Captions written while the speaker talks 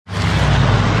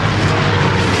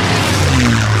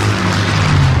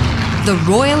the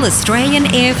Royal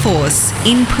Australian Air Force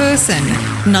in person,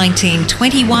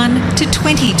 1921 to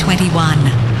 2021.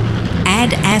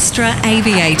 Ad Astra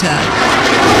Aviator.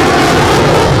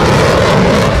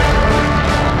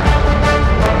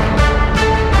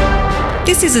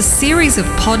 This is a series of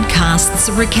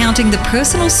podcasts recounting the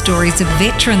personal stories of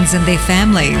veterans and their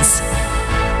families.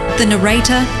 The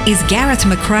narrator is Gareth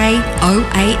McRae,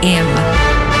 OAM.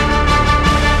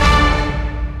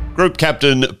 Group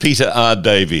Captain Peter R.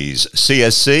 Davies,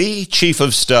 CSC Chief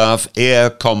of Staff, Air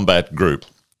Combat Group.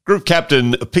 Group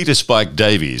Captain Peter Spike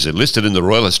Davies enlisted in the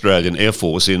Royal Australian Air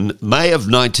Force in May of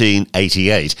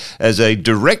 1988 as a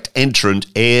direct entrant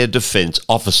air defence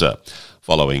officer.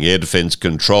 Following Air Defence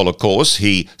Controller course,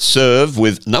 he served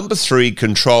with No. 3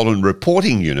 Control and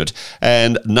Reporting Unit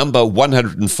and No.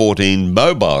 114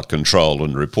 Mobile Control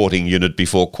and Reporting Unit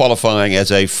before qualifying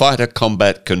as a Fighter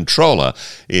Combat Controller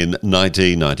in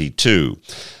 1992.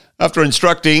 After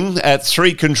instructing at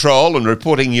 3 Control and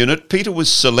Reporting Unit, Peter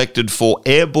was selected for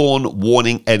Airborne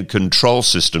Warning and Control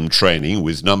System training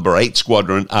with No. 8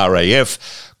 Squadron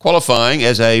RAF, qualifying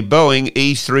as a Boeing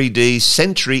E-3D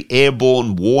Sentry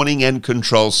Airborne Warning and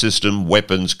Control System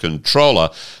Weapons Controller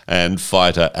and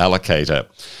Fighter Allocator.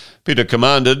 Peter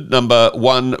commanded No.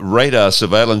 1 Radar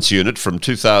Surveillance Unit from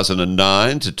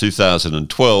 2009 to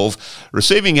 2012,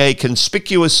 receiving a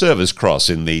Conspicuous Service Cross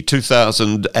in the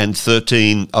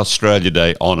 2013 Australia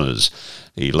Day Honours.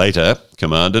 He later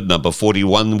commanded No.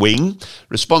 41 Wing,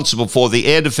 responsible for the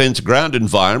air defence ground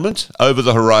environment,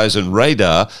 over-the-horizon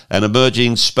radar and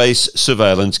emerging space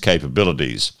surveillance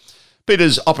capabilities.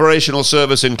 Peter's operational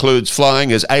service includes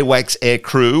flying as AWACS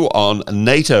aircrew on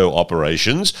NATO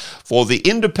operations for the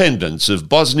independence of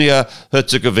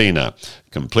Bosnia-Herzegovina,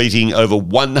 completing over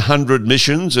 100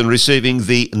 missions and receiving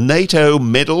the NATO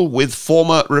Medal with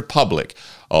Former Republic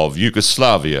of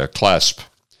Yugoslavia clasp.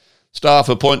 Staff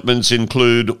appointments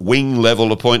include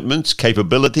wing-level appointments,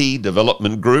 Capability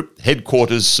Development Group,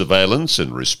 Headquarters Surveillance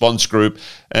and Response Group,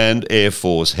 and Air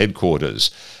Force Headquarters.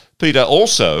 Peter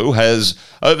also has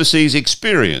overseas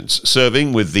experience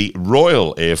serving with the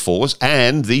Royal Air Force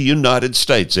and the United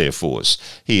States Air Force.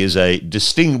 He is a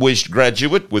distinguished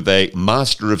graduate with a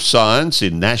Master of Science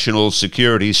in National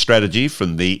Security Strategy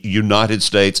from the United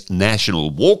States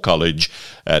National War College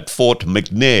at Fort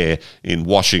McNair in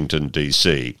Washington,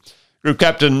 D.C. Group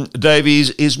Captain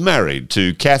Davies is married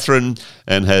to Catherine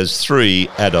and has 3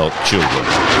 adult children.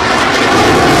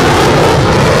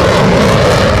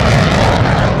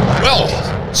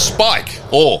 Well, Spike,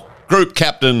 or Group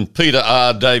Captain Peter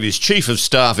R. Davies, Chief of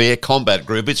Staff, Air Combat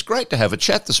Group, it's great to have a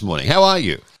chat this morning. How are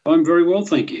you? I'm very well,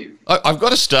 thank you. I've got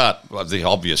to start with the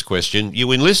obvious question.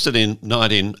 You enlisted in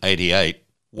 1988.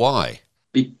 Why?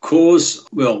 Because,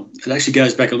 well, it actually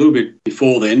goes back a little bit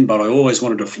before then, but I always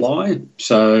wanted to fly.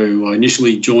 So I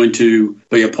initially joined to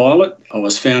be a pilot. I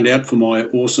was found out for my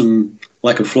awesome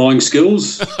lack of flying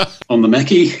skills on the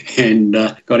Mackie and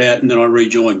got out, and then I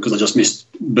rejoined because I just missed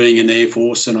being in the Air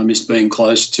Force and I missed being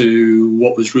close to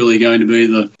what was really going to be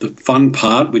the fun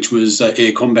part, which was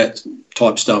air combat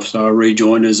type stuff. So I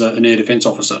rejoined as an air defence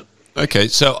officer. Okay,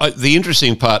 so the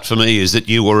interesting part for me is that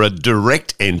you were a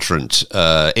direct entrant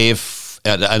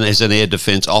and as an air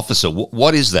defence officer.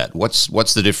 What is that?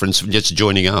 What's the difference from just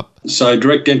joining up? So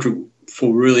direct entrant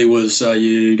for really was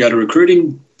you go to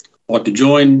recruiting, like to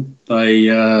join, they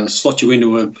slot you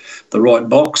into the right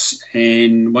box,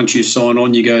 and once you sign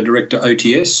on, you go direct to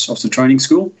OTS, Officer Training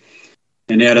School,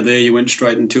 and out of there you went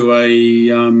straight into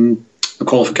a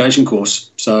qualification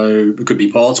course. So it could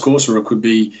be pilot's course or it could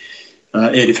be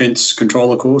air defence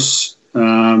controller course.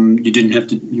 You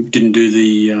didn't do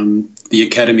the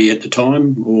academy at the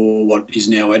time, or what is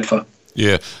now ADFA.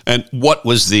 Yeah, and what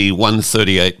was the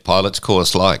 138 pilot's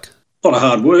course like? A lot of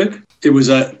hard work. It was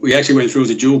we actually went through as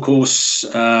a dual course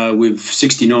with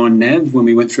 69 NAV when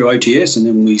we went through OTS, and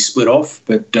then we split off.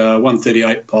 But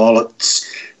 138 pilots,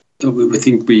 we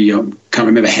think can't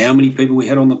remember how many people we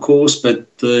had on the course, but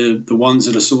the ones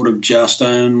that are sort of just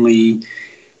only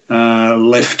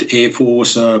left Air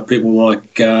Force are people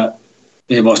like Air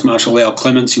Vice Marshal Al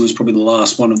Clements, who was probably the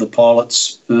last one of the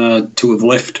pilots to have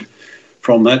left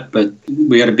from that. But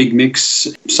we had a big mix.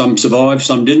 Some survived,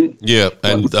 some didn't. Yeah,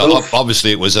 and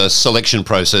obviously it was a selection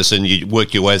process, and you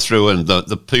worked your way through, and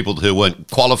the people who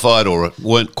weren't qualified or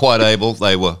weren't quite able,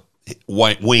 they were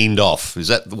weaned off. Is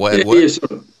that the way it works?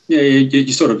 Yeah,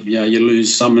 you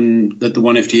lose some at the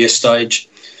 1FTS stage.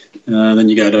 Then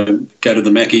you go to the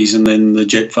Mackies, and then the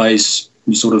jet phase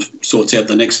sort of sorts out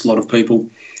the next lot of people.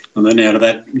 And then out of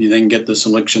that, you then get the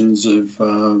selections of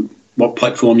what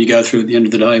platform you go through at the end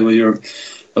of the day, whether you're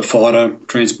a fighter,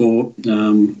 transport,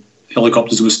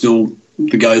 helicopters were still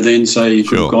the go then, so you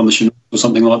could have gone the Chinook or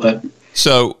something like that.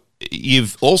 So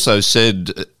you've also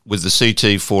said with the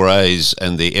CT-4As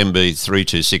and the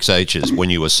MB-326Hs, when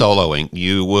you were soloing,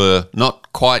 you were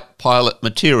not quite pilot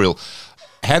material.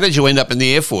 How did you end up in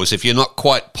the Air Force if you're not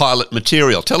quite pilot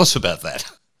material? Tell us about that.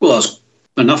 Well, I was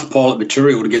enough pilot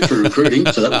material to get through recruiting,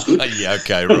 so that was good. Yeah,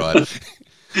 okay, right.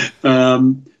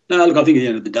 No, look, I think at the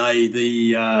end of the day,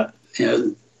 the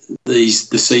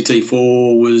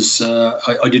CT4 was,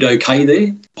 I did okay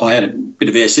there. I had a bit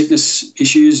of air sickness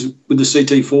issues with the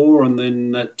CT4, and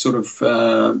then that sort of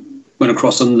went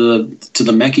across to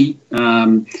the Mackie.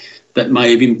 That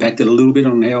may have impacted a little bit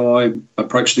on how I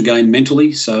approached the game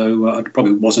mentally. So I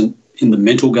probably wasn't in the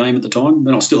mental game at the time. And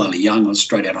I was still only young. I was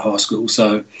straight out of high school.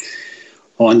 So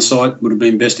hindsight would have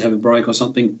been best to have a break or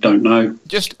something. Don't know.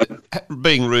 Just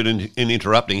being rude in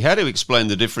interrupting, how do you explain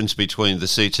the difference between the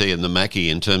CT and the Mackie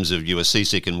in terms of you were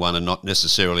seasick in one and not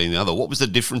necessarily in the other? What was the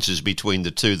differences between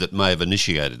the two that may have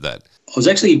initiated that? I was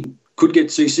actually could get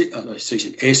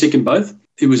airsick in both.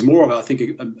 It was more of, I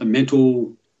think, a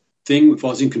mental thing. If I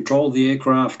was in control of the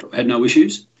aircraft, I had no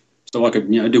issues. So I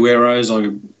could, do aeros.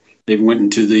 I even went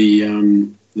into the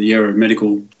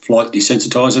aeromedical flight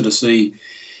desensitizer to see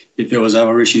if there was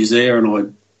other issues there, and I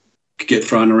could get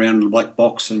thrown around in the black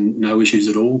box and no issues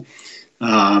at all.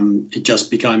 It just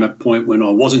became a point when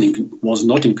I was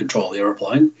not in control of the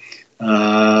aeroplane.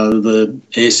 The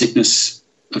air sickness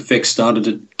effects started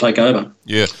to take over.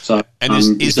 Yeah. So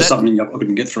and is that something I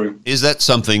couldn't get through? Is that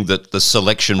something that the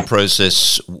selection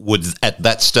process would, at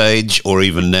that stage or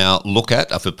even now, look at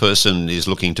if a person is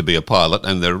looking to be a pilot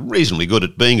and they're reasonably good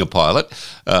at being a pilot,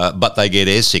 but they get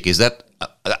airsick? Is that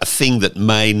a thing that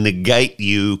may negate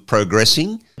you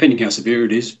progressing? Depending how severe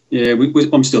it is. Yeah,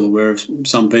 I'm still aware of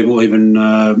some people, even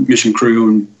mission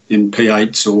crew in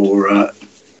P8s or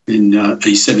in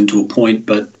E7 to a point,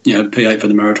 but P8 for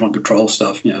the maritime patrol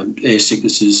stuff, air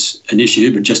sickness is an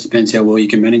issue, but it just depends how well you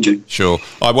can manage it. Sure.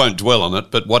 I won't dwell on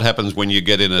it, but what happens when you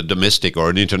get in a domestic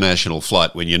or an international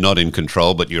flight when you're not in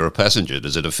control but you're a passenger?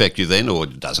 Does it affect you then, or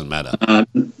it doesn't matter?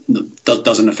 That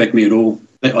doesn't affect me at all.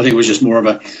 I think it was just more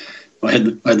of I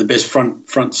had the best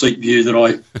front seat view that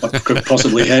I could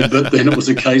possibly have, but then it was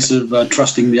a case of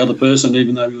trusting the other person,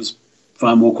 even though he was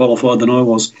far more qualified than I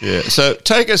was. Yeah. So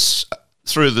take us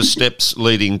through the steps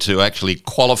leading to actually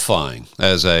qualifying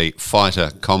as a fighter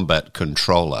combat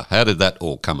controller. How did that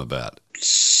all come about?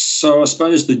 So I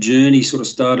suppose the journey sort of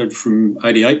started from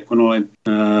 88 when I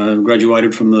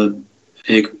graduated from the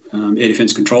Air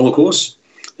Defence Controller course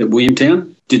at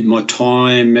Williamtown. Did my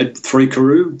time at 3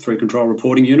 Control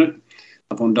Reporting Unit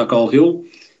up on Duckhole Hill,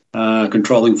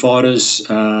 controlling fighters,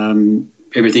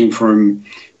 everything from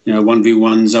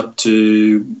 1v1s up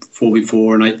to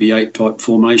 4v4 and 8v8 type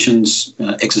formations,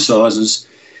 exercises.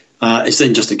 It's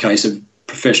then just a case of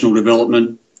professional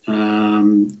development,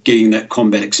 getting that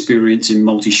combat experience in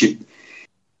multi-ship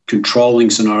controlling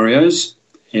scenarios,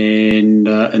 and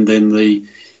then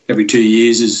every 2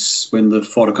 years is when the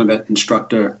fighter combat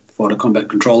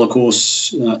controller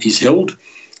course is held.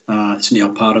 It's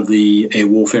now part of the Air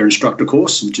Warfare Instructor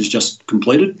course, which is just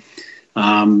completed.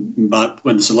 But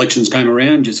when the selections came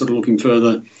around, you're sort of looking for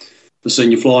the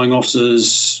senior flying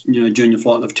officers, junior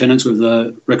flight lieutenants with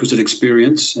the requisite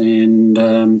experience, and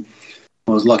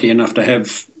I was lucky enough to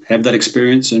have that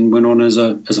experience and went on as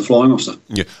a flying officer.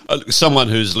 Yeah, someone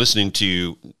who's listening to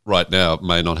you right now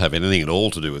may not have anything at all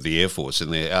to do with the Air Force,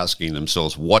 and they're asking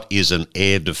themselves, what is an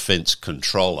air defence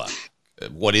controller?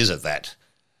 What is it that?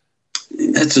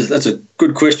 That's a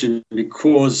good question,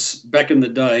 because back in the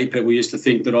day, people used to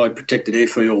think that I protected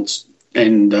airfields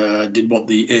and did what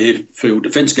the Airfield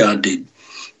Defence Guard did.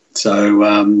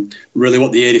 So really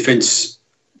what the Air Defence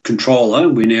Controller,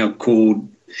 we're now called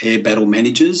Air Battle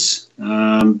Managers,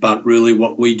 but really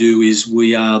what we do is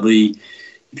we are the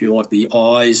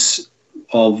eyes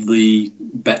of the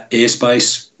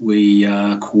airspace. We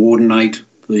coordinate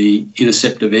the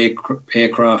intercept of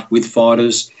aircraft with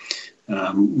fighters.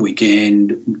 We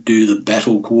can do the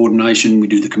battle coordination. We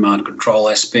do the command and control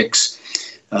aspects.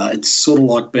 It's sort of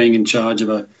like being in charge of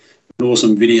an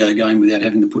awesome video game without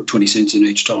having to put 20 cents in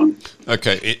each time.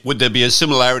 Okay. Would there be a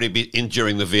similarity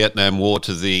during the Vietnam War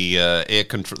to the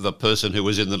the person who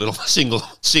was in the little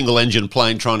single engine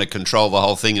plane trying to control the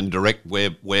whole thing and direct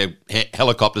where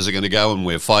helicopters are going to go and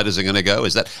where fighters are going to go?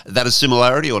 Is that a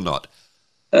similarity or not?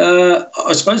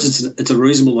 I suppose it's a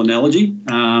reasonable analogy.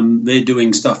 They're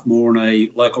doing stuff more on a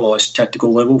localised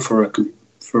tactical level for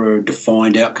a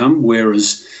defined outcome,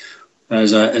 whereas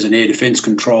as an air defence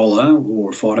controller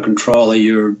or a fighter controller,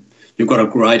 you've got a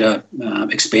greater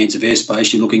expanse of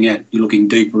airspace. You're looking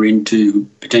deeper into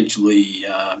potentially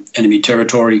enemy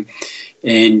territory,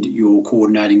 and you're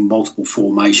coordinating multiple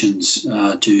formations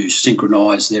to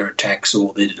synchronise their attacks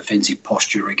or their defensive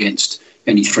posture against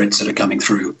any threats that are coming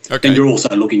through. Okay. And you're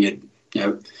also looking at,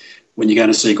 when you're going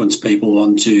to sequence people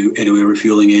onto air-to-air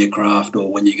refuelling aircraft,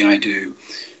 or when you're going to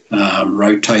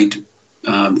rotate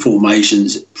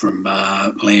formations from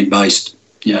land-based,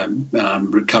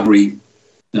 recovery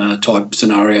type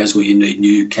scenarios where you need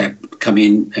new cap come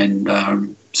in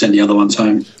and send the other ones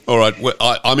home. All right. Well,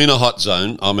 I'm in a hot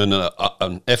zone. I'm in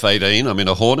an F-18. I'm in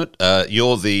a Hornet.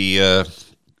 You're the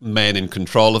man in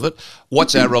control of it.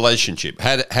 What's our relationship?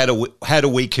 How do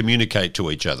we communicate to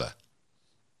each other?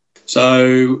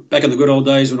 So back in the good old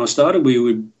days when I started, we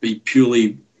would be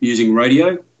purely using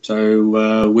radio.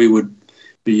 So we would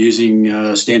be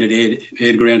using standard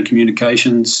air-to-ground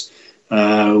communications.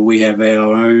 We have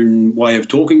our own way of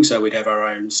talking, so we'd have our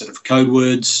own set of code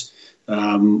words.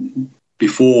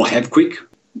 Before HavQuick,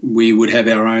 we would have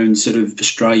our own set of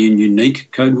Australian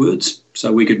unique code words,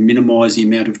 so we could minimise the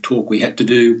amount of talk we had to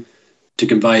do to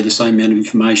convey the same amount of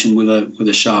information with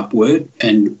a sharp word.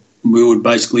 And we would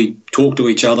basically talk to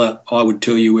each other. I would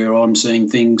tell you where I'm seeing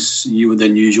things. You would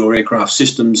then use your aircraft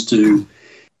systems to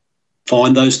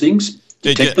find those things.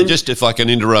 Just if I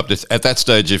can interrupt, at that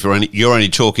stage, if you're only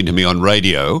talking to me on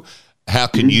radio, how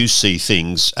can you see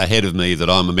things ahead of me that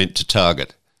I'm meant to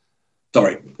target?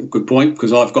 Sorry, good point,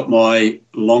 because I've got my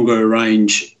longer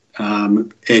range air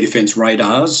defence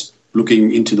radars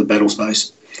looking into the battle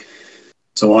space.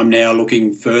 So I'm now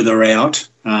looking further out,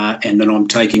 and then I'm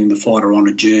taking the fighter on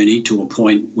a journey to a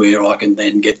point where I can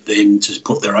then get them to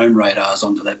put their own radars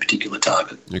onto that particular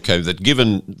target. Okay, that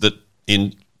given that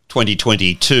in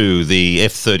 2022, the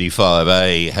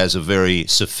F-35A has a very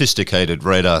sophisticated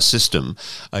radar system.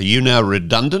 Are you now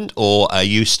redundant, or are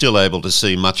you still able to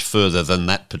see much further than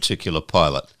that particular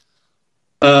pilot?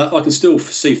 I can still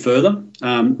see further,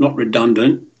 not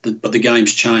redundant, but the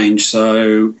game's changed.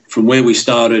 So from where we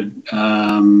started,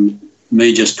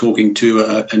 me just talking to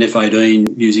an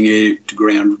F-18 using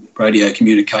air-to-ground radio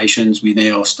communications, we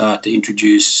now start to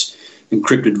introduce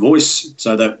encrypted voice.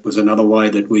 So that was another way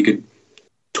that we could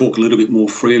talk a little bit more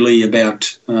freely about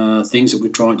things that we're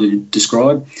trying to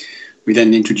describe. We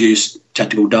then introduced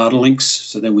tactical data links,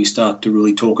 so then we start to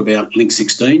really talk about Link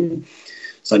 16.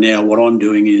 So now what I'm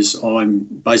doing is I'm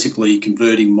basically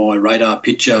converting my radar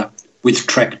picture with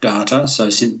track data, so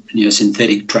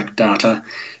synthetic track data,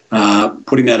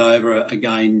 putting that over,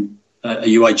 again, a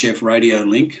UHF radio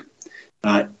link,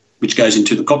 which goes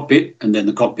into the cockpit, and then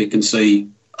the cockpit can see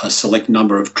a select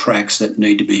number of tracks that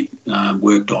need to be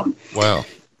worked on. Wow.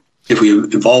 If we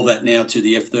evolve that now to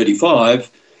the F-35,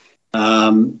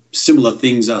 similar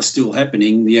things are still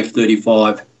happening. The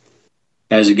F-35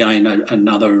 has, again,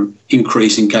 another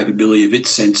increase in capability of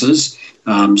its sensors,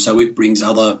 so it brings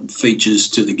other features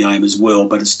to the game as well,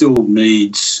 but it still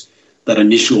needs that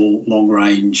initial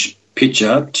long-range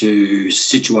picture to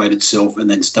situate itself and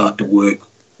then start to work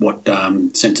what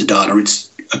sensor data it's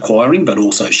acquiring, but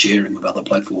also sharing with other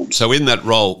platforms. So in that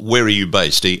role, where are you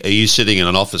based? Are you sitting in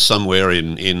an office somewhere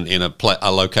in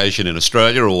a location in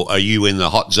Australia, or are you in the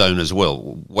hot zone as well?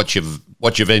 What's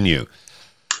your venue?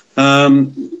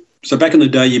 So back in the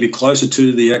day, you'd be closer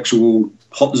to the actual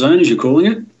hot zone, as you're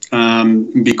calling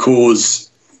it,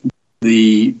 because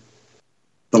the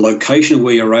location of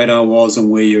where your radar was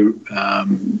and where your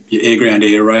air-ground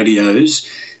air radios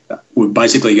were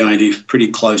basically going to be pretty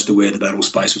close to where the battle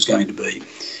space was going to be.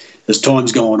 As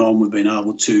time's gone on, we've been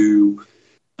able to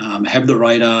have the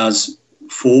radars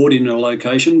forward in a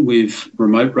location with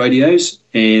remote radios,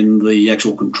 and the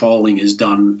actual controlling is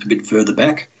done a bit further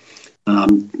back.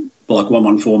 Like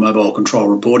 114 Mobile Control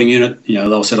Reporting Unit,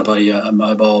 they'll set up a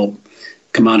mobile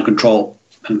command and control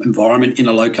environment in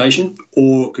a location,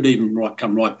 or it could even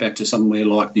come right back to somewhere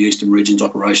like the Eastern Regions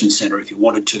Operations Centre if you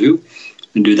wanted to,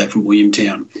 and do that from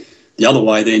Williamtown. The other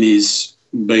way then is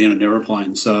being in an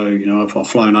aeroplane. So, if I've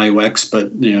flown AWACS,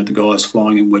 but, the guys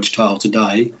flying in Wedgetail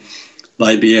today,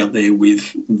 they'd be out there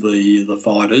with the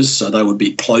fighters, so they would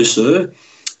be closer,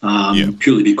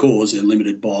 purely because they're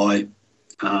limited by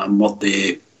what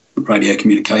their radio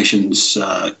communications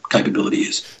capability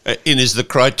is. And is the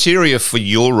criteria for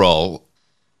your role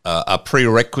a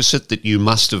prerequisite that you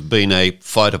must have been a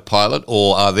fighter pilot,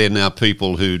 or are there now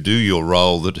people who do your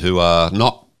role who are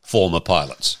not former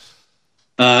pilots?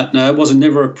 No, it wasn't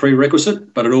never a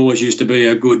prerequisite, but it always used to be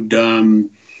a good, I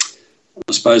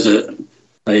suppose,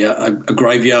 a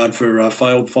graveyard for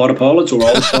failed fighter pilots or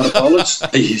old fighter pilots.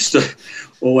 They used to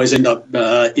always end up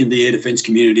in the air defence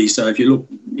community. So if you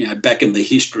look, back in the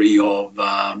history of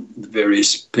the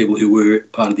various people who were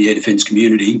part of the air defence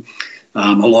community,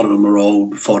 a lot of them are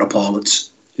old fighter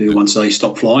pilots who, once they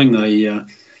stopped flying, they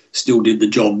still did the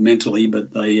job mentally,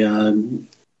 but they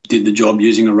did the job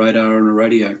using a radar and a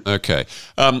radio. Okay.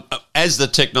 As the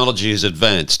technology has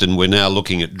advanced and we're now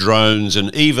looking at drones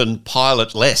and even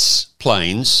pilot-less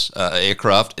planes,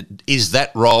 aircraft, is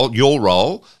that role, your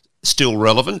role, still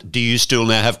relevant? Do you still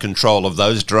now have control of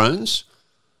those drones?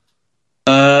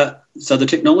 So the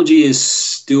technology is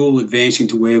still advancing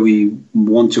to where we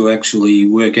want to actually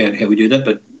work out how we do that,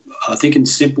 but I think in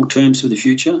simple terms for the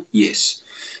future, yes.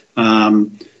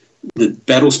 The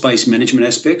battle space management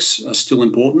aspects are still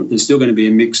important. There's still going to be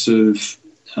a mix of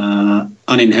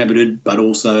uninhabited but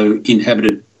also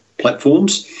inhabited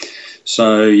platforms.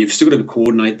 So you've still got to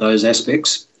coordinate those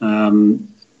aspects.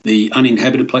 The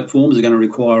uninhabited platforms are going to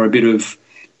require a bit of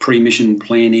pre-mission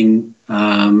planning,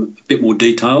 a bit more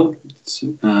detail,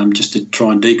 just to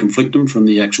try and deconflict them from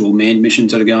the actual manned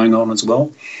missions that are going on as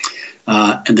well.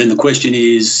 And then the question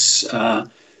is,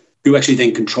 who actually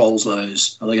then controls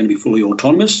those? Are they going to be fully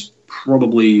autonomous?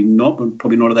 Probably not.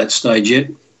 Probably not at that stage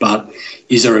yet. But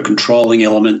is there a controlling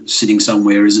element sitting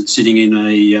somewhere? Is it sitting in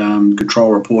a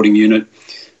control reporting unit?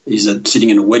 Is it sitting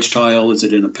in a wedge tail? Is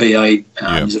it in a P8?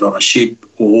 Is it on a ship?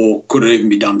 Or could it even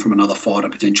be done from another fighter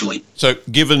potentially? So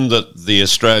given that the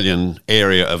Australian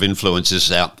area of influence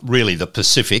is out really the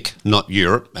Pacific, not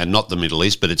Europe and not the Middle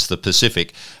East, but it's the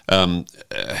Pacific,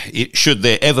 should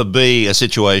there ever be a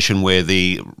situation where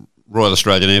the Royal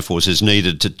Australian Air Force is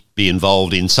needed to be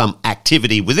involved in some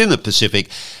activity within the Pacific,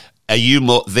 are you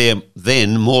more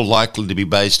likely to be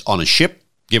based on a ship,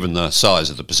 given the size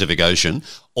of the Pacific Ocean,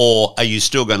 or are you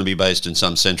still going to be based in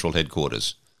some central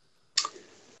headquarters?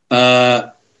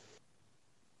 Again,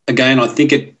 I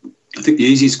think the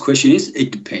easiest question is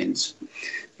it depends.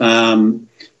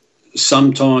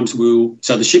 Sometimes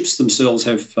so the ships themselves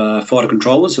have fighter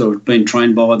controllers who have been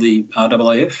trained by the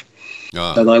RAF.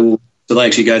 So they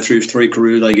actually go through 3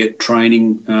 crew. They get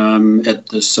training at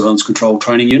the Surveillance Control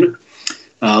Training Unit.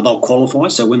 They'll qualify.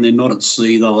 So when they're not at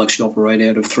sea, they'll actually operate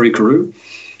out of 3 crew.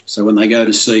 So when they go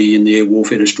to sea in the air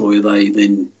warfare destroyer, they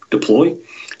then deploy.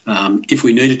 If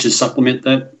we needed to supplement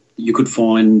that, you could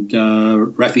find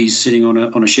RAFies sitting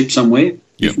on a ship somewhere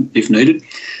if needed.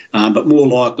 But more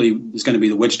likely, there's going to be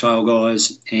the wedge tail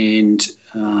guys and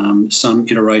some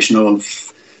iteration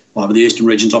of either the Eastern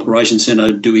Regions Operations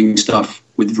Centre doing stuff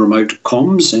with remote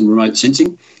comms and remote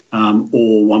sensing,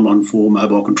 or 114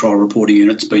 mobile control reporting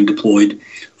units being deployed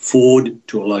forward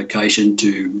to a location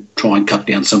to try and cut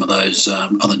down some of those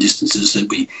other distances that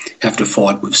we have to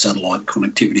fight with satellite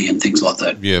connectivity and things like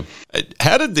that. Yeah.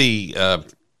 How did the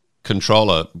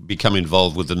controller become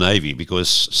involved with the Navy? Because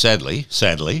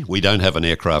sadly, we don't have an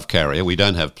aircraft carrier. We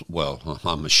don't have, well,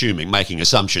 I'm assuming, making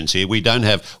assumptions here, with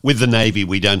the Navy,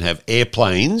 we don't have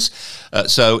airplanes.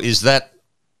 So is that,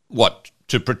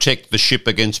 to protect the ship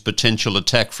against potential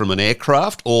attack from an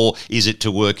aircraft, or is it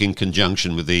to work in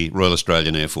conjunction with the Royal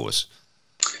Australian Air Force?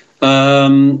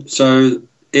 So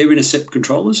air intercept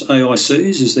controllers,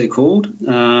 AICs as they're called.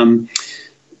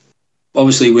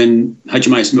 Obviously, when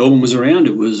HMAS Melbourne was around,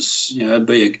 it was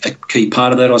be a key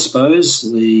part of that, I suppose.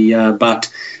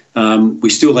 But we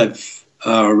still have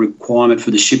a requirement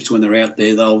for the ships when they're out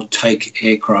there. They'll take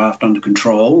aircraft under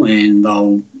control and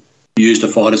they'll use the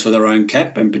fighters for their own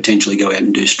cap and potentially go out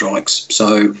and do strikes.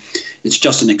 So it's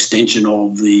just an extension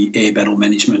of the air battle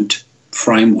management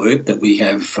framework that we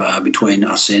have between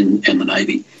us and the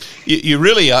Navy. You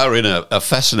really are in a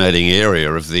fascinating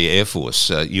area of the Air Force,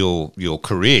 your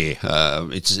career.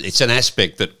 It's an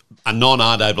aspect that a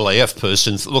non-RAAF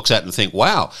person looks at and think,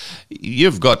 wow,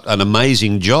 you've got an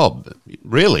amazing job,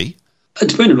 really.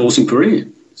 It's been an awesome career.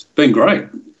 It's been great.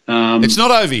 It's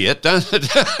not over yet, don't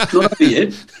it? Not over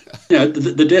yet.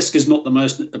 The desk is not the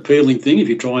most appealing thing if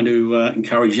you're trying to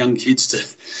encourage young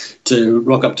kids to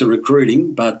rock up to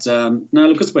recruiting. But no,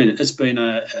 look, it's been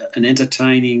an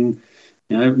entertaining,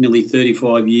 nearly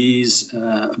 35 years.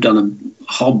 I've done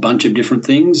a whole bunch of different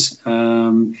things.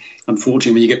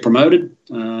 Unfortunately, when you get promoted,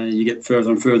 you get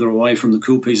further and further away from the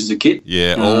cool pieces of kit.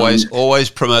 Yeah, always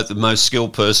promote the most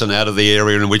skilled person out of the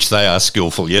area in which they are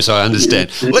skillful. Yes, I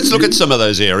understand. Let's look at some of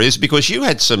those areas, because you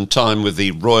had some time with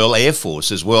the Royal Air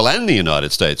Force as well and the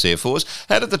United States Air Force.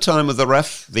 How did the time with the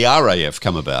RAF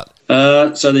come about?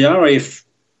 So the RAF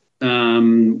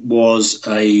was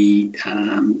a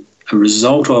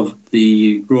result of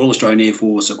the Royal Australian Air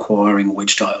Force acquiring a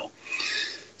wedge tail.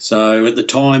 So at the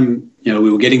time,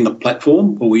 we were getting the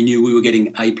platform, or we knew we were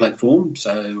getting a platform.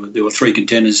 So there were 3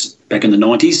 contenders back in the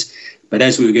 90s. But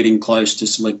as we were getting close to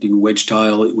selecting wedge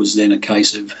tail, it was then a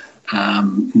case of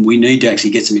we need to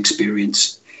actually get some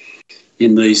experience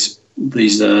in these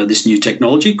this new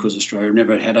technology, because Australia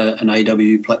never had an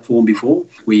AW platform before.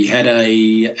 We had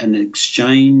an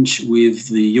exchange with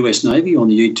the US Navy on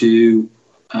the E2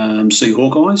 Sea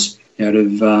Hawkeyes out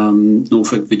of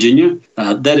Norfolk, Virginia.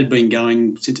 That had been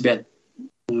going since about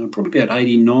probably about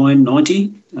 89,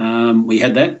 90. We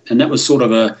had that, and that was sort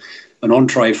of an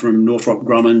entree from Northrop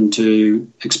Grumman to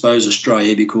expose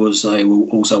Australia, because they were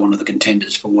also one of the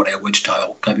contenders for what our wedge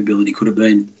tail capability could have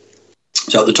been.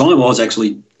 So at the time I was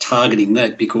actually targeting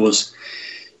that because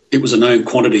it was a known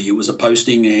quantity. It was a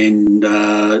posting, and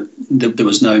there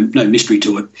was no mystery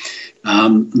to it.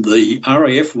 The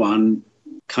RAF one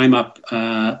came up,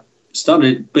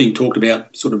 started being talked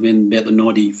about sort of in about the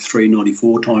 93,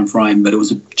 94 time frame, but it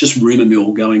was just rumour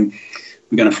mill going,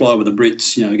 we're going to fly with the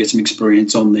Brits, get some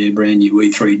experience on their brand new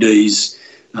E3Ds.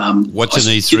 What's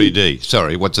an E3D?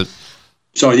 Sorry, what's it?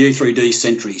 Sorry, the E3D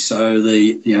Sentry. So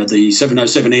the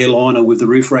 707 airliner with the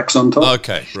roof racks on top.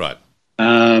 Okay, right.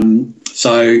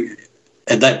 So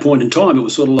at that point in time, it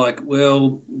was sort of like,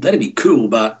 well, that'd be cool,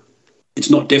 but it's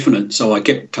not definite. So I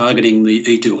kept targeting the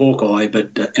E2 Hawkeye, but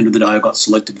at the end of the day, I got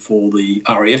selected for the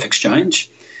RAF exchange.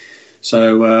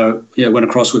 So, went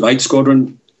across with 8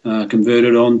 Squadron,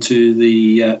 converted onto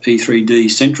the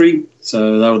E3D Sentry.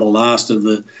 So they were the last of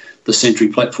the Sentry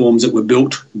platforms that were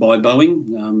built by Boeing.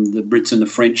 The Brits and the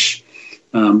French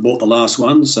bought the last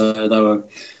one, so they were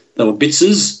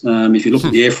bitses. If you look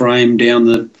at the airframe down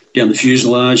the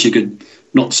fuselage, you could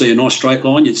not see a nice straight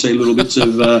line. You'd see little bits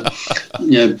of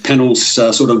panels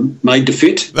sort of made to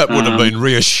fit. That would have been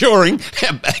reassuring.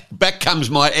 Back comes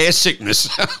my air sickness.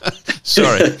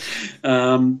 Sorry.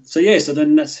 So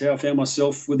then that's how I found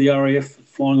myself with the RAF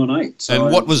flying on 8. So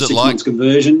and what was it 6 like? 6 months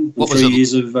conversion, and 3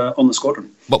 years of on the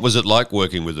squadron. What was it like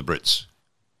working with the Brits?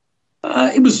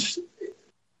 It was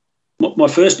my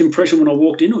first impression when I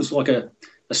walked in. It was like a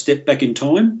step back in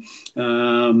time.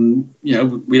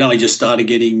 We'd only just started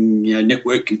getting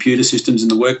network computer systems in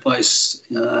the workplace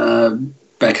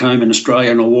back home in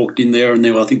Australia, and I walked in there, and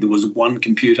I think there was one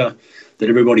computer that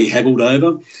everybody haggled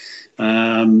over,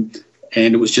 and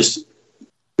it was just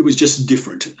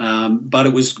different. But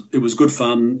it was good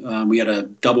fun. We had a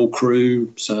double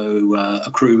crew, so a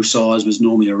crew size was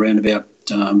normally around about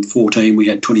 14. We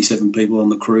had 27 people on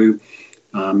the crew.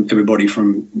 Everybody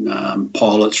from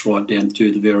pilots right down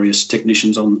to the various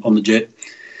technicians on the jet.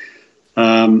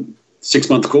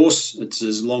 6-month course. It's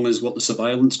as long as what the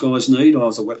surveillance guys need. I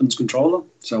was a weapons controller,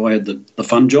 so I had the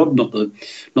fun job, not the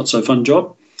not so fun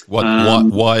job.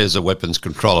 Why is a weapons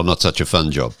controller not such a fun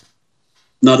job?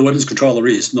 No, the weapons controller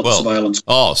is not the surveillance.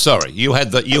 Oh, sorry, you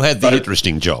had the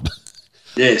interesting job.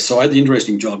 Yeah, so I had the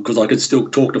interesting job because I could still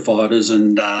talk to fighters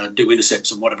and do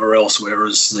intercepts and whatever else,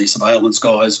 whereas the surveillance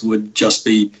guys would just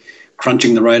be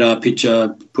crunching the radar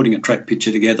picture, putting a track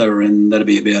picture together, and that'd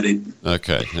be about it.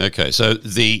 Okay. So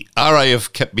the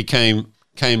RAF came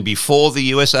before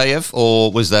the USAF,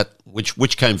 or was that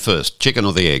which came first, chicken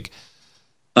or the egg?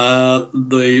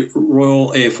 The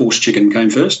Royal Air Force chicken came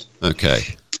first.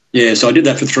 Okay. Yeah, so I did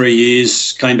that for 3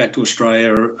 years, came back to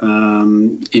Australia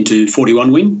into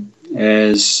 41 Wing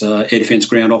as Air Defence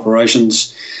Ground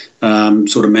Operations,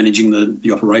 sort of managing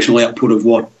the operational output of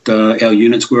what our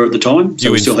units were at the time.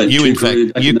 So we still had two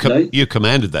crew back in the day. You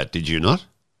commanded that, did you not?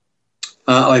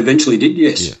 I eventually did,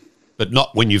 yes. Yeah. But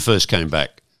not when you first came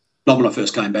back? Not when I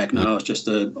first came back, no. I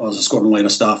was a squadron leader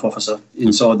staff officer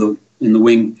in the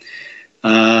wing.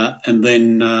 And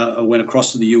then I went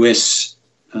across to the US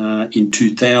in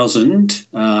 2000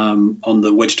 on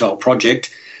the Wedge Tail project.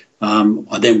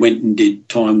 I then went and did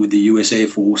time with the US Air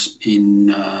Force in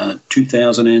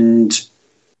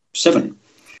 2007.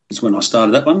 Is when I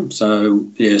started that one. So,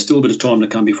 yeah, still a bit of time to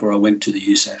come before I went to the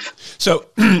USAF. So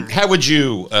how would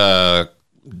you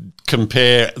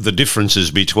compare the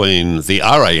differences between the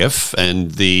RAF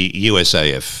and the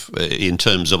USAF in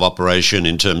terms of operation,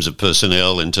 in terms of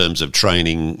personnel, in terms of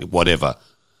training, whatever?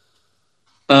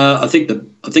 I think the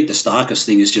starkest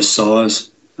thing is just size.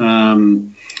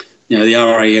 The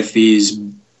RAF is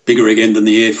bigger again than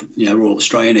the Royal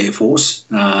Australian Air Force.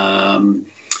 A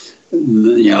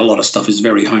lot of stuff is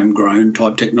very homegrown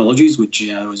type technologies, which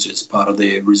is just part of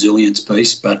their resilience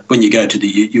piece. But when you go to the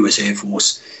US Air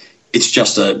Force, it's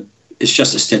just a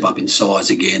step up in size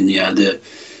again.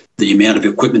 The amount of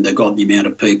equipment they've got, the amount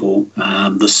of people,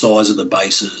 the size of the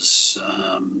bases,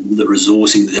 the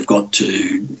resourcing that they've got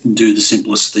to do the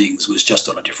simplest things was just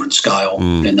on a different scale,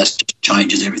 and that just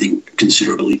changes everything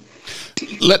considerably.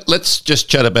 Let's just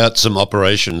chat about some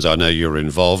operations I know you're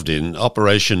involved in.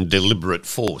 Operation Deliberate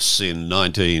Force in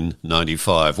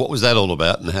 1995. What was that all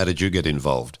about, and how did you get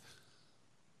involved?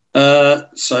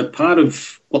 So part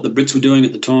of what the Brits were doing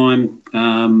at the time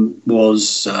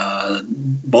was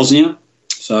Bosnia.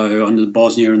 So under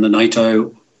Bosnia and the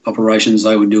NATO operations,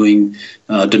 they were doing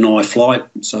deny flight,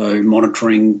 so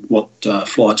monitoring what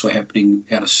flights were happening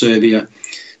out of Serbia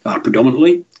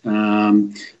predominantly.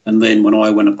 And then when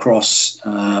I went across,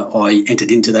 I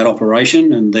entered into that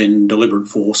operation, and then deliberate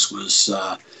force was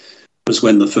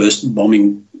when the first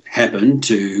bombing happened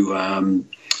to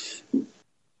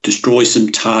destroy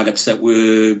some targets that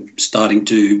were starting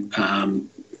to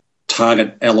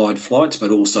target Allied flights, but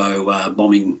also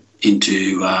bombing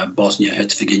into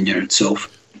Bosnia-Herzegovina itself.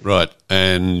 Right,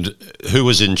 and who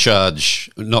was in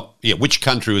charge? Which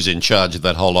country was in charge of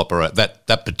that whole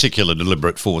that particular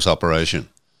deliberate force operation?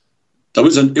 So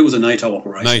it was a NATO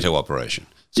operation. NATO operation.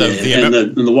 So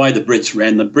and the way the Brits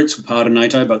ran, the Brits were part of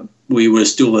NATO, but we were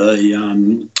still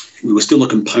a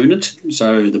component.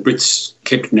 So the Brits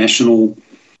kept national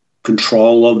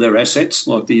control of their assets,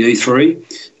 like the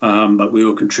E3, but we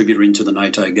were a contributor into the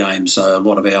NATO game. So a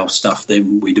lot of our stuff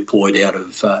then we deployed out of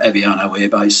Aviano Air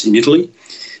Base in Italy,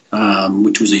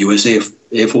 which was a US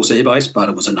Air Force air base, but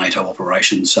it was a NATO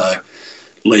operation. So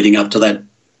leading up to that,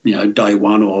 day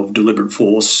one of deliberate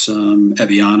force,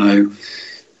 Aviano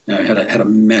had a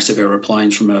massive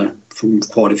aeroplanes from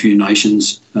quite a few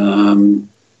nations.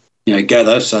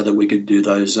 Gather so that we could do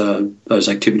those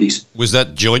activities. Was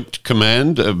that joint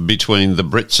command between the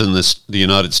Brits and the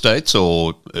United States,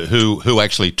 or who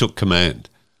actually took command?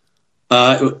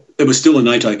 It was still a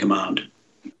NATO command,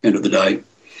 end of the day.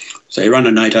 So you run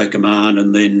a NATO command,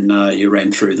 and then you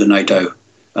ran through the NATO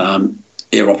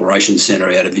Air Operations Centre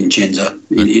out of Vicenza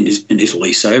in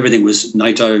Italy. So everything was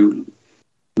NATO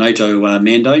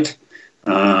mandate.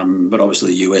 But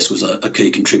obviously the US was a key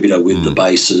contributor with the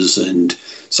bases and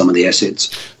some of the assets.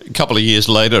 A couple of years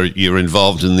later, you were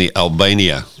involved in the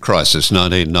Albania crisis,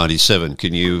 1997.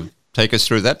 Can you take us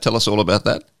through that? Tell us all about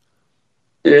that.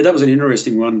 Yeah, that was an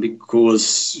interesting one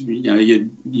because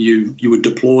you would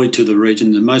deploy to the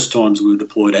region, and most times we would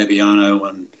deploy to Aviano,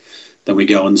 and then we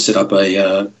go and set up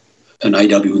an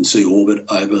AWC orbit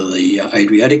over the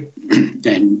Adriatic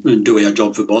and do our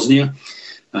job for Bosnia.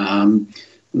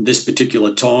 This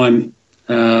particular time,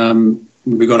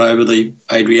 we got over the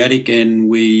Adriatic, and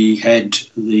we had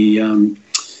the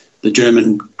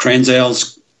German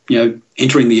Transals,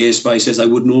 entering the airspace as they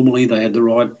would normally. They had the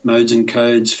right modes and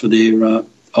codes for their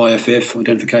IFF,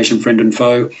 identification friend and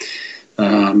foe.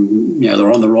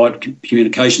 They're on the right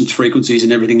communications frequencies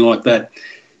and everything like that.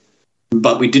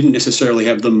 But we didn't necessarily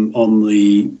have them on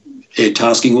the air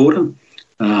tasking order,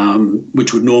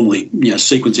 which would normally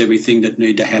sequence everything that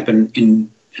needed to happen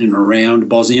in and around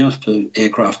Bosnia for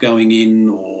aircraft going in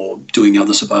or doing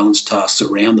other surveillance tasks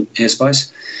around the airspace.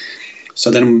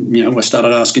 So then, I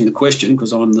started asking the question,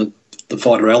 because I'm the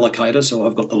fighter allocator, so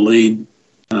I've got the lead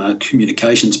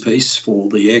communications piece for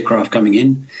the aircraft coming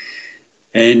in.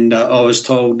 And I was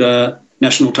told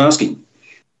national tasking.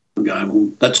 I'm going,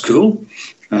 well, that's cool.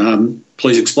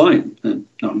 Please explain.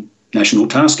 National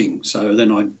tasking. So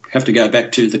then I have to go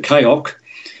back to the CAOC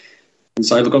and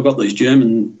say, look, I've got these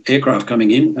German aircraft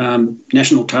coming in.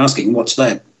 National tasking, what's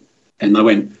that? And they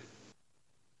went,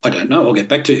 I don't know, I'll get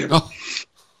back to you. Oh.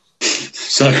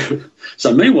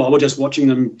 So meanwhile, we're just watching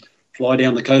them fly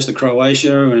down the coast of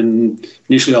Croatia, and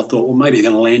initially I thought, well, maybe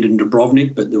they're going to land in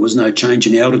Dubrovnik, but there was no change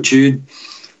in altitude.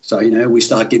 So, we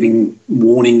start giving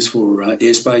warnings for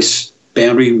airspace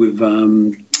boundary with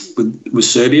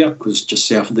Serbia, because just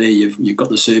south of there you've got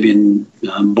the Serbian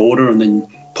border, and then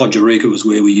Podgorica was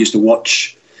where we used to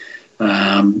watch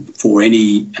for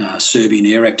any Serbian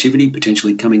air activity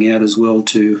potentially coming out as well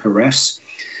to harass.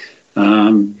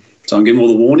 So I'm giving all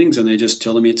the warnings, and they're just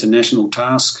telling me it's a national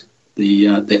task. The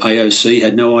AOC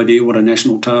had no idea what a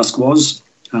national task was,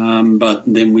 but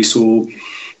then we saw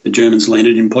the Germans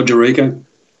landed in Podgorica,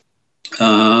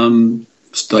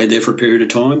 stayed there for a period of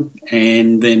time,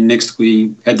 and then next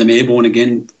we had them airborne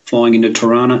again, flying into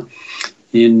Tirana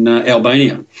in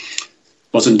Albania. It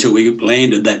wasn't until we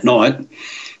landed that night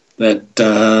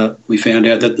that we found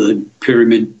out that the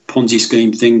pyramid Ponzi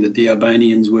scheme thing that the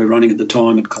Albanians were running at the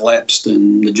time had collapsed,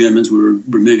 and the Germans were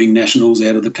removing nationals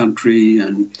out of the country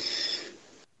and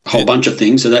a whole bunch of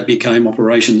things. So that became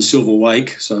Operation Silver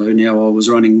Wake. So now I was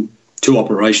running two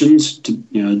operations to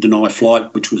deny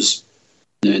flight, which was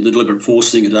the deliberate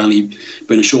force thing had only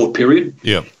been a short period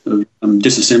of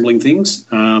disassembling things.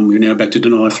 We're now back to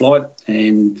deny flight,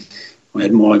 and I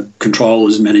had my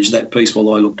controllers manage that piece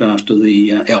while I looked after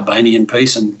the Albanian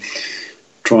piece and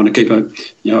trying to keep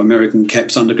American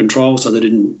caps under control so they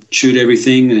didn't shoot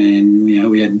everything. And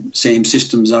we had SAM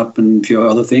systems up and a few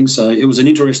other things. So it was an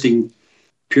interesting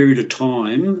period of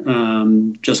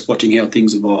time, just watching how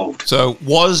things evolved. So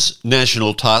was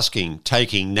national tasking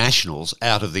taking nationals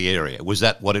out of the area? Was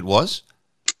that what it was?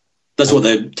 That's what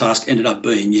their task ended up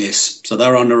being, yes. So they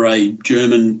were under a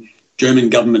German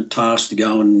government task to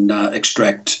go and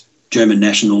extract German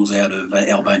nationals out of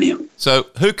Albania. So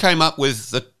who came up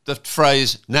with the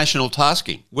phrase national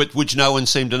tasking, which no one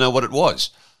seemed to know what it was?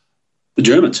 The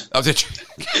Germans. Oh,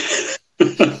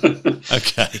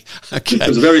 Okay. It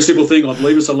was a very simple thing. Like,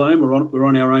 leave us alone. We're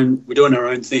on our own. We're doing our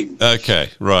own thing. Okay,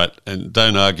 right. And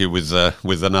don't argue with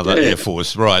another Air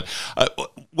Force, right?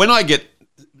 When I get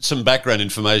some background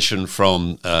information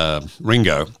from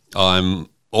Ringo, I'm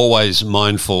always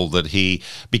mindful that he,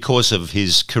 because of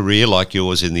his career like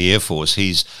yours in the Air Force,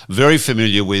 he's very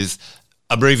familiar with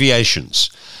abbreviations.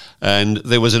 And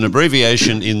there was an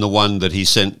abbreviation in the one that he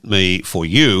sent me for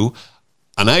you,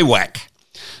 an AWAC.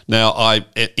 Now,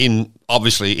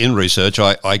 obviously in research,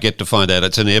 I get to find out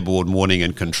it's an airborne warning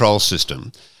and control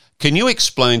system. Can you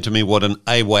explain to me what an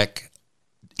AWAC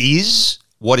is,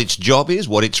 what its job is,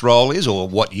 what its role is, or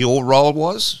what your role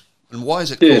was, and why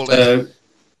is it called that?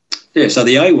 So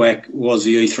the AWAC was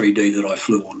the E3D that I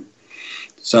flew on.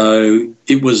 So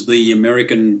it was the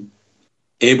American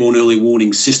airborne early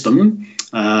warning system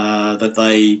that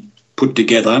they put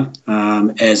together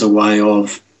as a way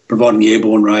of providing the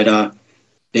airborne radar,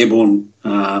 airborne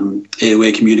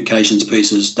airware communications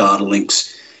pieces, data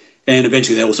links, and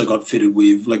eventually they also got fitted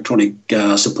with electronic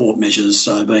support measures,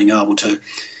 so being able to,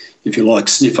 if you like,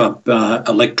 sniff up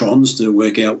electrons to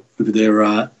work out whether there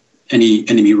are any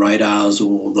enemy radars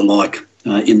or the like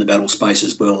in the battle space,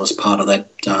 as well as part of that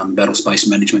battle space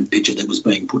management picture that was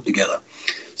being put together.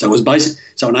 So it was basic.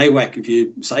 So an AWAC, if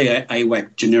you say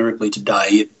AWAC generically today,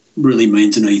 it really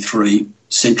means an E3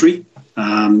 Sentry,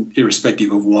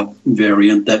 irrespective of what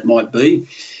variant that might be.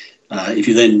 If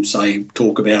you then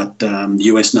talk about the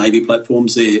US Navy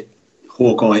platforms, they're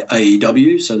Hawkeye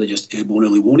AEW, so they're just airborne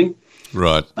early warning.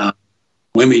 Right.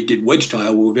 When we did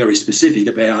Wedgetail, we were very specific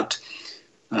about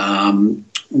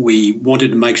we wanted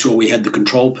to make sure we had the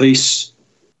control piece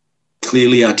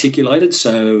clearly articulated,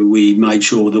 so we made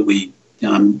sure that we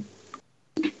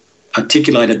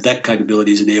articulated that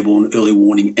capability as an airborne early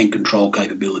warning and control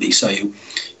capability. So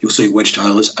you'll see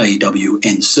Wedgetail as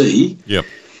AWNC. Yep.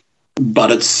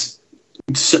 But it's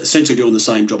essentially doing the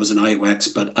same job as an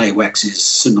AWACS, but AWACS is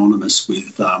synonymous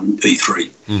with E3.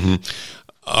 Mm-hmm.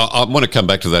 I want to come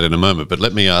back to that in a moment, but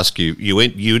let me ask you,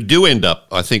 you do end up,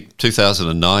 I think,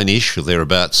 2009-ish or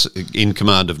thereabouts, in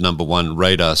command of number 1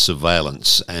 radar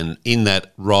surveillance. And in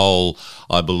that role,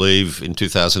 I believe in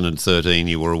 2013,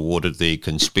 you were awarded the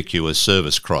Conspicuous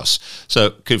Service Cross.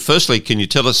 So firstly, can you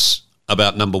tell us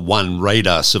about number 1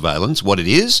 radar surveillance, what it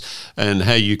is, and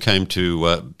how you came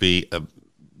to be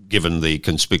given the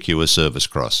Conspicuous Service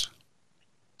Cross?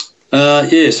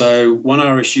 So 1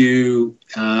 RSU...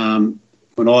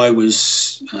 when I was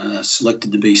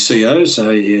selected to be CO, so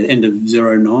end of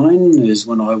 09 is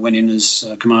when I went in as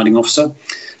commanding officer.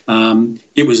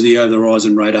 It was the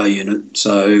over-the-horizon radar unit.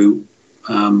 So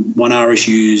 1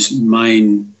 RSU's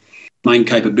main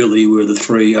capability were the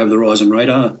 3 over-the-horizon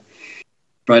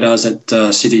radars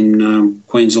that sit in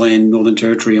Queensland, Northern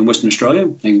Territory and Western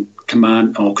Australia and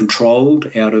command or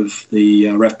controlled out of the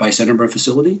RAF Base Edinburgh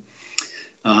facility.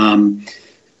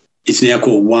 It's now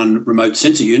called 1 remote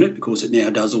sensor unit because it now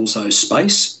does also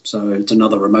space, so it's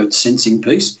another remote sensing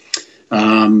piece.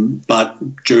 But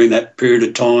during that period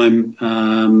of time,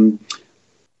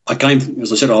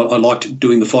 as I said, I liked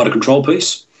doing the fighter control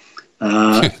piece.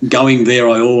 Going there,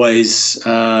 I always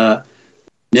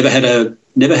never had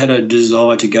a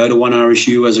desire to go to 1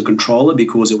 RSU as a controller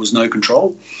because there was no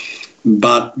control.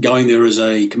 But going there as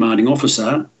a commanding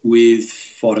officer with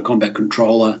fighter combat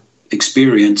controller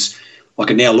experience, I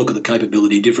can now look at the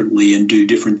capability differently and do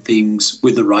different things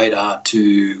with the radar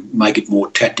to make it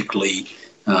more tactically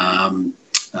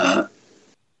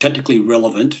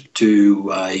relevant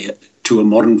to a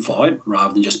modern fight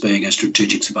rather than just being a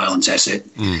strategic surveillance asset.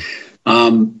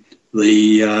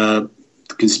 The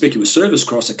Conspicuous Service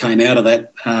Cross that came out of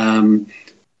that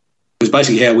was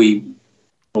basically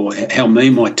how me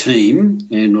and my team,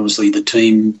 and obviously the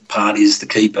team part is the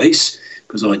key piece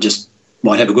because I just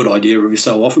might have a good idea every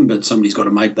so often, but somebody's got to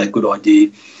make that good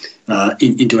idea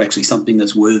into actually something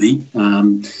that's worthy.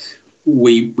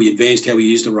 We advanced how we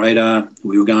used the radar.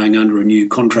 We were going under a new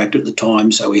contract at the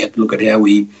time, so we had to look at how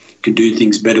we could do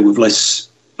things better with less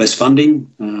funding,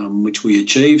 which we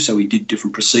achieved. So we did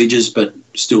different procedures, but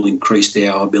still increased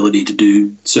our ability to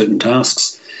do certain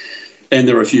tasks. And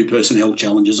there were a few personnel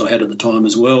challenges I had at the time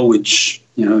as well, which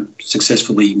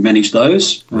successfully managed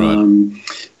those. Right.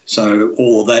 So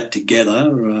all of that together,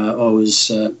 I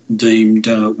was deemed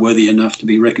worthy enough to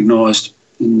be recognised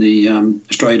in the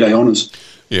Australia Day Honours.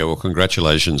 Yeah, well,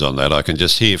 congratulations on that. I can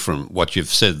just hear from what you've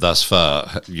said thus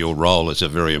far, your role is a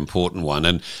very important one.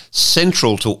 And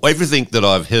central to everything that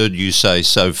I've heard you say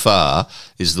so far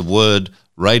is the word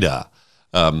radar.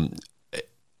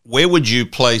 Where would you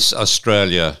place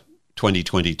Australia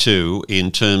 2022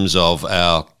 in terms of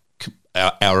our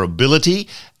ability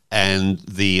and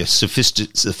the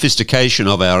sophistication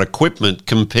of our equipment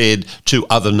compared to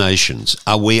other nations?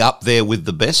 Are we up there with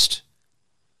the best?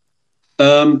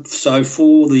 So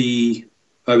for the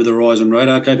over-the-horizon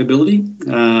radar capability,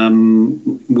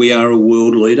 we are a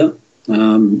world leader.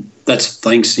 That's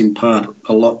thanks in part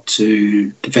a lot to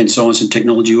Defence Science and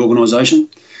Technology Organisation,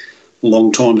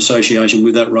 long time association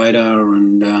with that radar,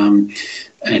 and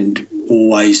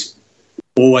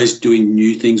always doing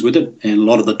new things with it. And a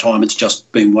lot of the time it's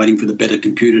just been waiting for the better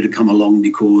computer to come along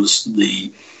because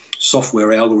the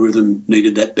software algorithm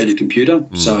needed that better computer.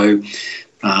 So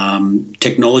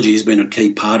technology has been a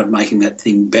key part of making that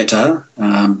thing better,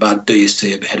 but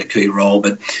DST have had a key role.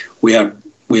 But we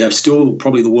are still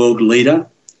probably the world leader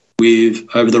with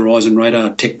over-the-horizon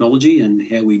radar technology and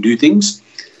how we do things.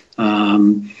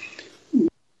 When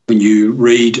you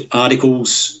read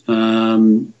articles,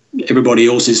 everybody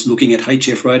else is looking at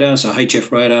HF radar. So HF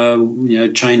radar,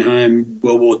 chain home,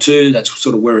 World War II, that's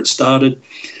sort of where it started.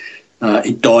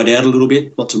 It died out a little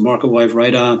bit. Lots of microwave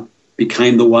radar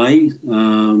became the way.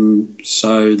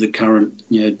 So the current,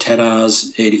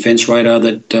 TADARS air defence radar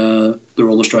that the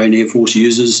Royal Australian Air Force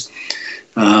uses,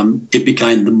 it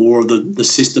became the more of the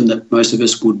system that most of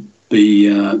us would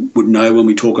know when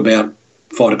we talk about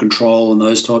fighter control and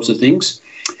those types of things.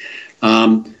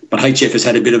 But HF has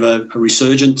had a bit of a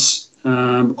resurgence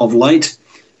of late.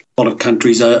 A lot of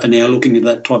countries are now looking at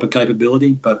that type of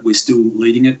capability, but we're still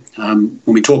leading it. When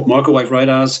we talk microwave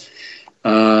radars,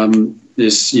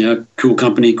 there's a cool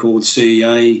company called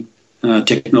CEA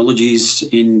Technologies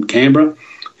in Canberra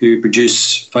who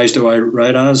produce phased-array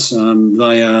radars.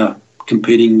 They are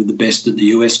competing with the best that the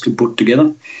US can put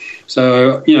together.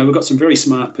 So, we've got some very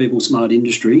smart people, smart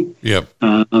industry. Yep.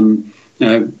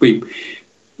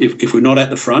 If we're not at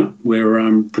the front,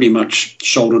 we're pretty much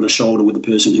shoulder to shoulder with the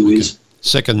person who is.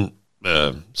 Second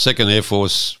Air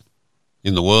Force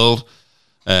in the world,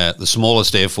 the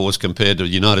smallest Air Force compared to the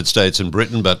United States and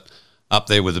Britain, but up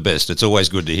there with the best. It's always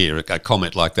good to hear a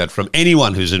comment like that from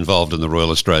anyone who's involved in the Royal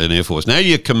Australian Air Force. Now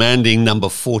you're commanding number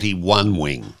 41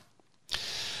 Wing.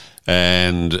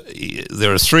 And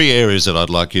there are three areas that I'd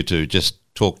like you to just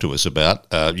talk to us about.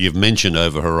 You've mentioned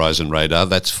over-horizon radar.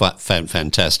 That's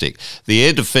fantastic. The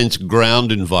air defence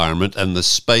ground environment and the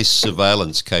space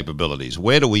surveillance capabilities.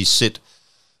 Where do we sit?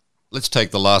 Let's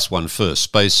take the last one first,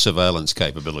 space surveillance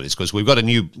capabilities, because we've got a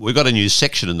new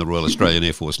section in the Royal Australian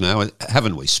Air Force now,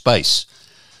 haven't we? Space.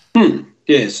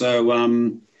 Yeah.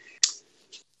 So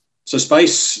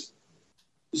space.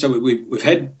 So we've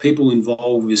had people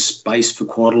involved with space for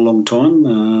quite a long time.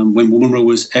 When Woomera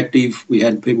was active, we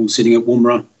had people sitting at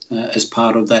Woomera as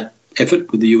part of that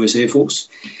effort with the US Air Force.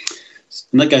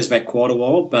 And that goes back quite a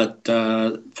while, but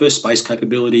first space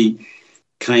capability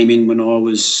came in when I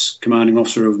was commanding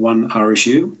officer of one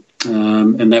RSU,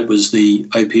 and that was the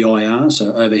OPIR,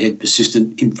 so overhead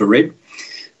persistent infrared.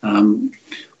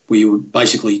 We were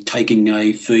basically taking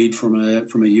a feed from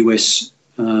a US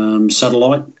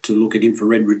satellite to look at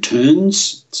infrared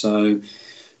returns. So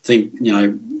think,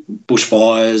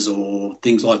 bushfires or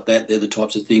things like that. They're the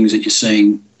types of things that you're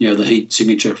seeing, the heat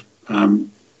signature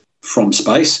from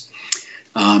space.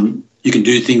 You can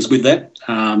do things with that.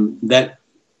 That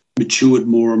matured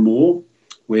more and more,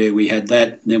 where we had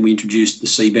that. Then we introduced the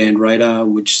C-band radar,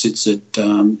 which sits at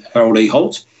Harold E.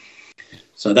 Holt.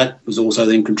 So that was also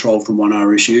then controlled from one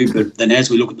RSU. But then as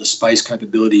we look at the space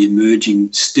capability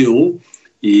emerging still,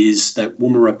 is that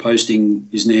Woomera posting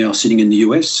is now sitting in the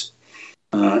US.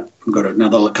 We've got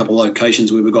a couple of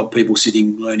locations where we've got people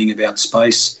sitting learning about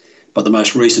space. But the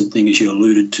most recent thing, as you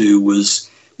alluded to, was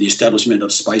the establishment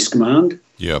of Space Command.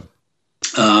 Yep.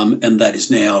 And that is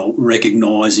now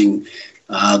recognising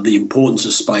the importance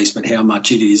of space, but how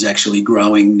much it is actually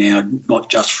growing now, not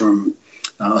just from,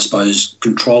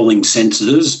 controlling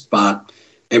sensors, but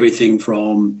everything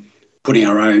from putting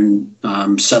our own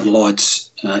satellites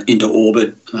into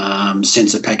orbit,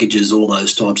 sensor packages, all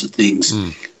those types of things.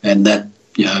 And that,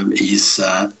 is,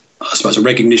 a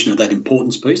recognition of that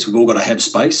importance piece. We've all got to have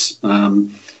space.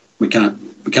 We can't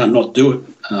not do it.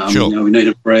 Sure. We need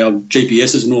it for our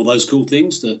GPSs and all those cool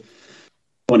things to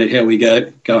find out how we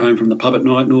go home from the pub at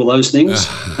night and all those things.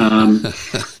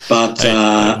 But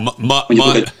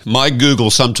my Google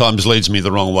sometimes leads me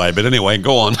the wrong way. But anyway,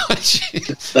 go on.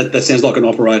 that sounds like an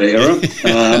operator error.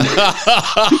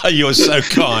 You're so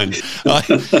kind. But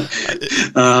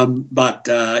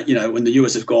when the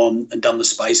US have gone and done the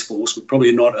Space Force, we're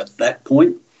probably not at that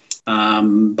point.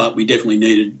 But we definitely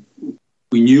knew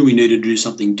we needed to do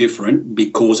something different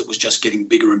because it was just getting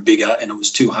bigger and bigger, and it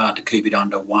was too hard to keep it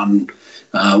under one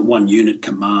unit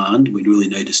command. We really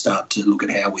need to start to look at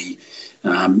how we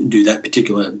do that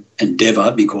particular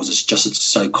endeavour because it's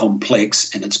so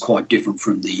complex and it's quite different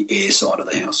from the air side of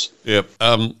the house. Yep.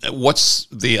 What's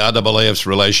the RAAF's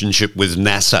relationship with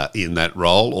NASA in that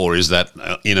role, or is that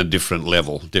in a different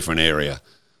level, different area?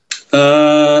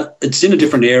 It's in a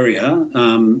different area.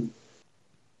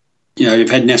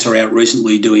 You've had NASA out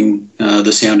recently doing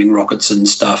the sounding rockets and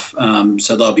stuff,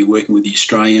 so they'll be working with the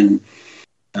Australian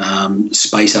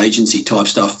Space Agency type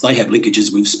stuff. They have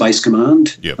linkages with Space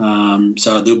Command. Yep.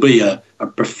 So there'll be a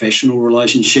professional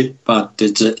relationship, but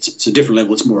it's a different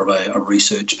level. It's more of a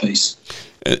research piece.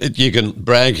 You can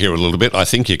brag here a little bit. I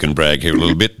think you can brag here a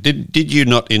little bit. Did you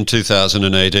not in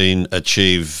 2018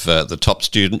 achieve the top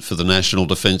student for the National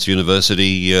Defence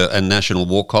University and National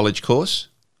War College course?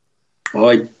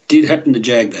 I did happen to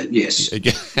jag that, yes.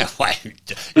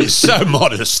 You're so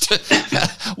modest.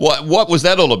 What was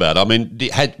that all about? I mean,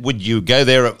 would you go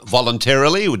there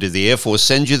voluntarily, or did the Air Force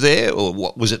send you there, or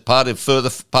what was it part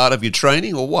of your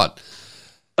training, or what?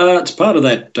 It's part of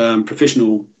that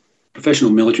professional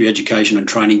military education and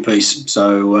training piece.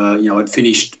 So, I'd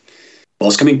finished, I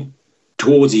was coming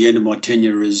towards the end of my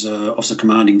tenure as Officer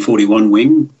Commanding 41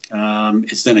 Wing.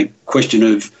 It's then a question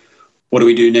of what do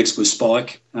we do next with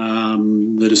Spike?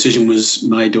 The decision was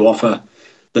made to offer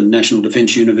the National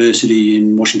Defence University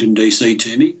in Washington, D.C.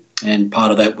 to me, and part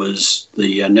of that was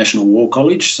the National War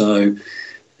College. So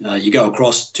you go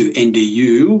across to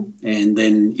NDU, and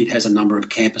then it has a number of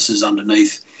campuses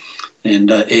underneath.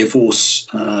 And Air Force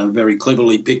very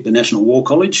cleverly picked the National War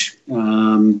College.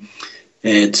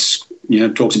 It's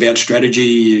talks about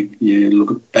strategy. You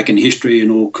look back in history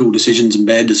and all cool decisions and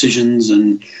bad decisions,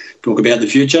 and talk about the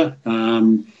future.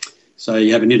 So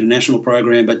you have an international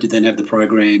program, but you then have the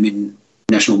program in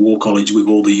National War College with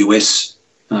all the US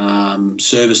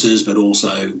services, but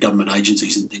also government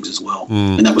agencies and things as well.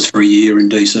 And that was for a year in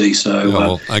DC.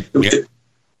 So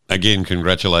again,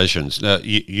 congratulations.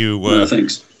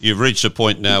 Thanks. You've reached a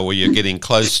point now where you're getting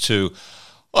close to,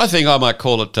 I think I might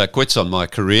call it quits on my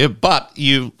career, but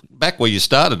you back where you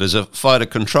started as a fighter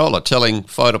controller, telling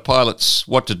fighter pilots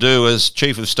what to do as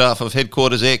Chief of Staff of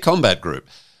Headquarters Air Combat Group.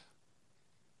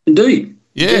 Indeed.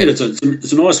 Yeah. It's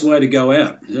a nice way to go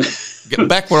out. Get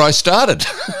back where I started.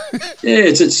 Yeah,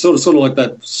 it's sort of like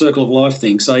that circle of life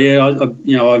thing. So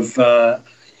I've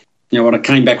when I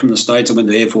came back from the States, I went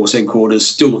to Air Force Headquarters,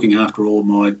 still looking after all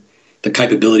the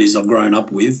capabilities I've grown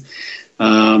up with.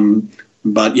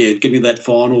 But yeah, getting to that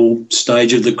final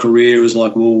stage of the career is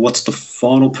like, well, what's the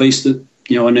final piece that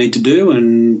I need to do?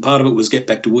 And part of it was get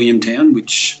back to Williamtown,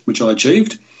 which I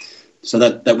achieved. So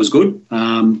that was good.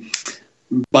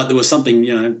 But there was something,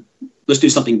 let's do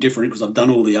something different because I've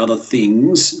done all the other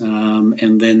things.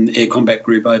 And then Air Combat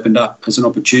Group opened up as an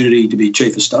opportunity to be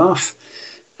Chief of Staff.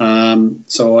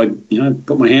 So I,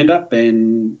 put my hand up,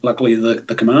 and luckily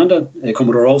the commander, Air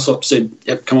Commodore Alsop, said,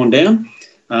 "Yep, come on down."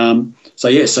 So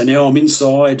now I'm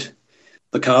inside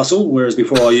the castle, whereas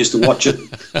before I used to watch it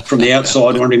from the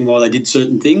outside, wondering why they did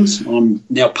certain things. I'm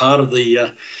now part of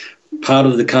the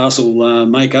castle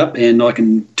makeup, and I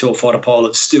can tell fighter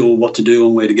pilots still what to do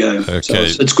and where to go. Okay.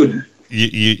 So it's good. You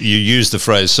used the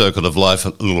phrase "circle of life" a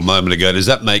little moment ago. Does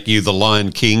that make you the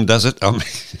Lion King? Does it?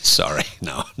 Sorry,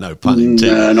 no pun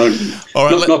intended. No, all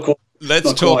right, not quite.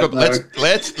 Let's talk about.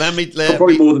 Let me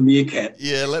probably more than meerkat.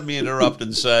 Yeah, let me interrupt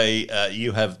and say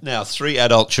you have now 3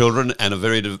 adult children and a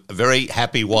very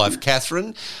happy wife,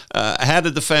 Catherine. How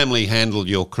did the family handle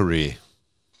your career?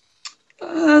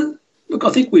 Look, I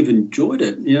think we've enjoyed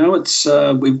it. It's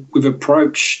we've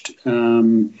approached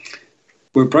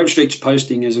each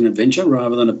posting as an adventure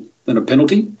rather than a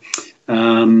penalty.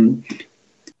 I've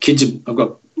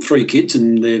got 3 kids,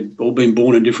 and they've all been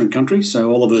born in different countries.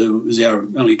 So Oliver was our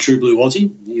only true blue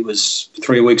Aussie. He was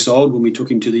 3 weeks old when we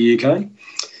took him to the UK.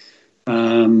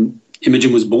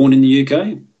 Imogen was born in the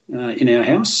UK in our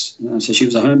house, so she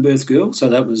was a home birth girl. So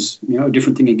that was a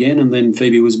different thing again. And then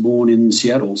Phoebe was born in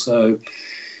Seattle. So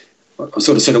I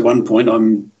sort of said at one point,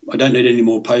 I don't need any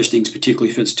more postings, particularly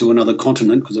if it's to another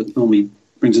continent, because it normally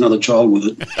brings another child with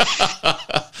it.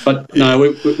 But no,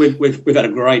 we've had a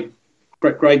great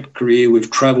career.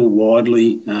 We've travelled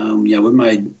widely. We've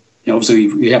made. Obviously,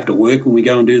 we have to work when we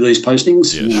go and do these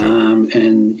postings. Yeah, sure.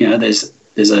 And there's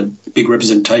there's a big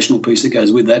representational piece that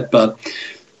goes with that. But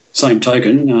same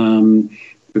token,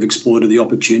 we've exploited the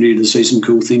opportunity to see some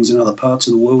cool things in other parts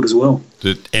of the world as well.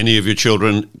 Did any of your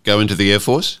children go into the Air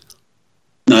Force?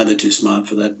 No, they're too smart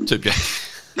for that.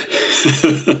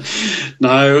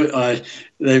 No, I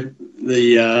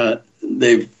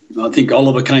think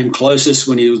Oliver came closest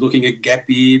when he was looking at gap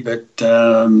year, but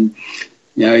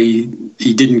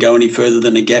he didn't go any further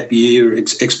than a gap year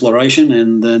exploration,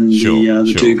 and then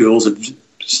the two girls have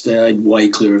stayed way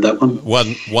clear of that one.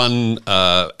 One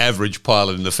average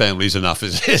pilot in the family is enough,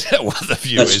 is what the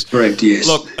view is. That's correct, yes.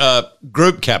 Look,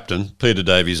 Group Captain Peter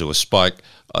Davies, or Spike,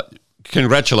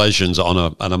 congratulations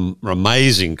on an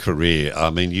amazing career. I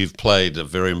mean, you've played a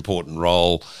very important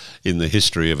role in the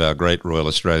history of our great Royal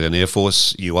Australian Air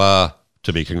Force. You are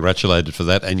to be congratulated for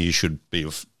that, and you should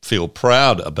feel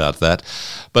proud about that.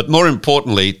 But more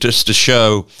importantly, just to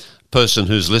show a person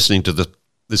who's listening to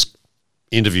this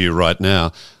interview right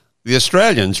now, the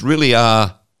Australians really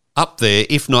are up there,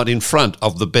 if not in front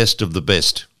of the best of the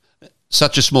best.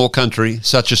 Such a small country,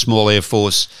 such a small Air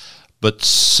Force, but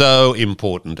so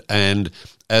important. And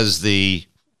as the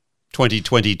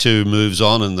 2022 moves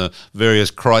on and the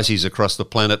various crises across the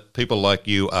planet, people like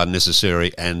you are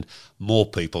necessary, and more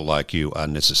people like you are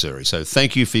necessary. So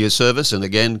thank you for your service, and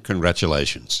again,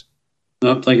 congratulations.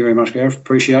 No, thank you very much, Gareth.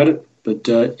 Appreciate it. But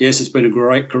yes, it's been a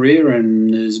great career,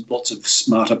 and there's lots of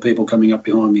smarter people coming up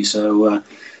behind me. So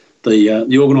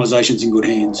the organisation's in good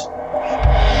hands.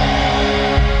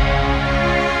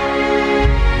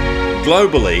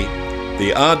 Globally,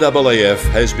 the RAAF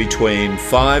has between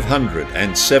 500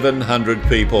 and 700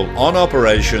 people on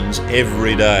operations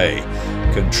every day,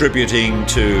 contributing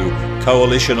to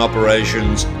coalition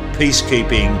operations,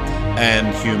 peacekeeping,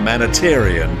 and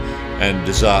humanitarian and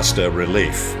disaster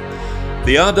relief.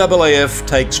 The RAAF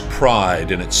takes pride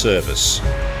in its service.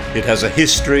 It has a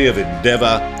history of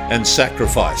endeavour and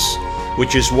sacrifice,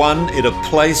 which has won it a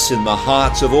place in the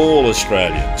hearts of all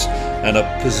Australians and a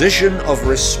position of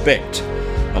respect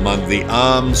among the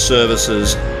armed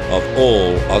services of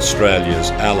all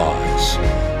Australia's allies.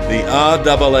 The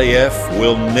RAAF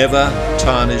will never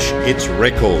tarnish its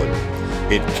record.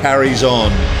 It carries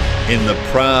on in the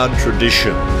proud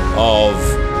tradition of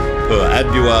Per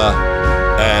Ardua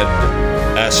ad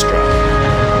Astra.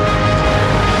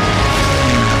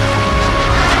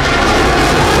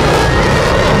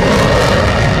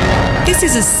 This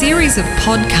is a series of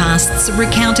podcasts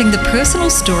recounting the personal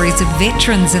stories of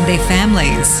veterans and their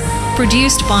families.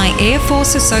 Produced by Air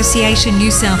Force Association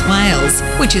New South Wales,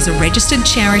 which is a registered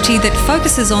charity that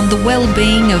focuses on the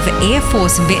well-being of Air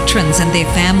Force veterans and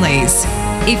their families.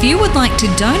 If you would like to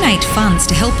donate funds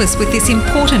to help us with this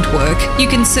important work, you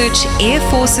can search Air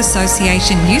Force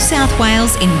Association New South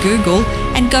Wales in Google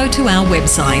and go to our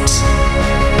website.